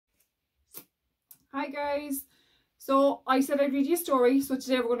Hi guys. So I said I'd read you a story, so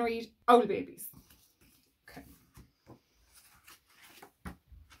today we're going to read Owl Babies. Okay.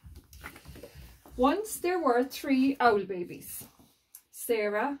 Once there were 3 owl babies,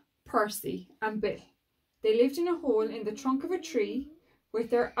 Sarah, Percy and Bill. They lived in a hole in the trunk of a tree with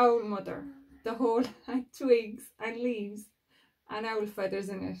their owl mother. The hole had twigs and leaves and owl feathers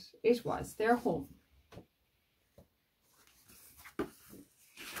in it. It was their home.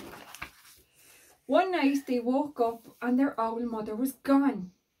 One night they woke up and their owl mother was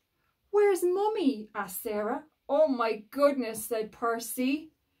gone. "Where's Mummy?" asked Sarah. "Oh my goodness," said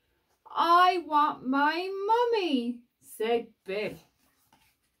Percy. "I want my mummy," said Bill.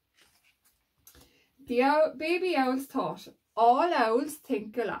 The baby owls thought, "All owls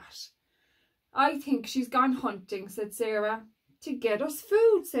think a lot." "I think she's gone hunting," said Sarah. "To get us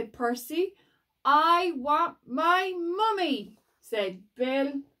food," said Percy. "I want my mummy," said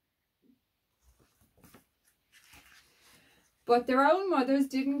Bill. But their own mothers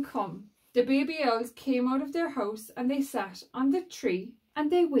didn't come. The baby owls came out of their house and they sat on the tree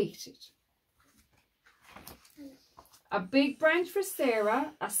and they waited. A big branch for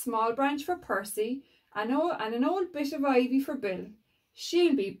Sarah, a small branch for Percy, and an old bit of ivy for Bill.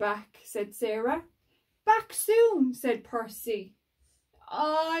 "She'll be back," said Sarah. "Back soon," said Percy.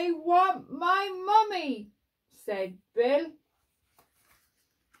 "I want my mummy," said Bill.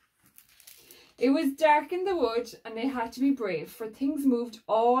 It was dark in the wood and they had to be brave, for things moved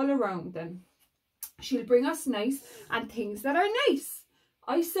all around them. "She'll bring us nice and things that are nice."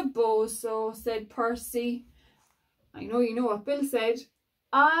 "I suppose so," said Percy. "I know you know what Bill said."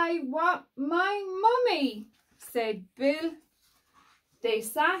 "I want my mummy," said Bill. They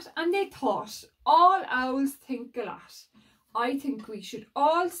sat and they thought, "All owls think a lot. I think we should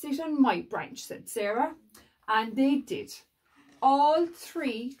all sit on my branch," said Sarah. And they did, all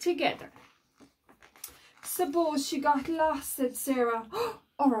 3 together. "Suppose she got lost," said Sarah.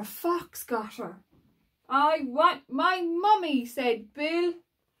 "Or a fox got her." "I want my mummy," said Bill.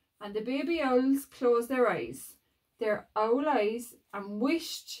 And the baby owls closed their eyes, their owl eyes, and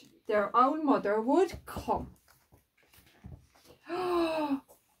wished their owl mother would come.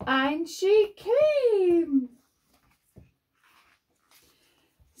 And she came.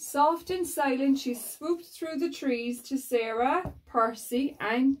 Soft and silent she swooped through the trees to Sarah, Percy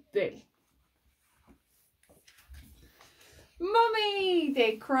and Bill. "Mummy!"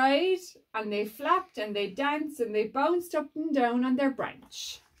 they cried, and they flapped and they danced and they bounced up and down on their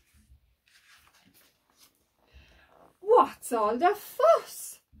branch. "What's all the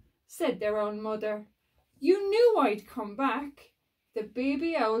fuss?" said their own mother. "You knew I'd come back." The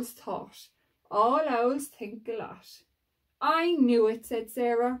baby owls thought, "All owls think a lot." "I knew it," said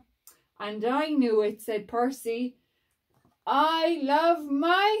Sarah. "And I knew it," said Percy. "I love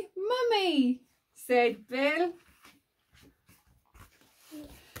my mummy," said Bill.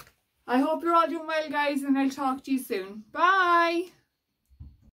 I hope you're all doing well, guys, and I'll talk to you soon. Bye.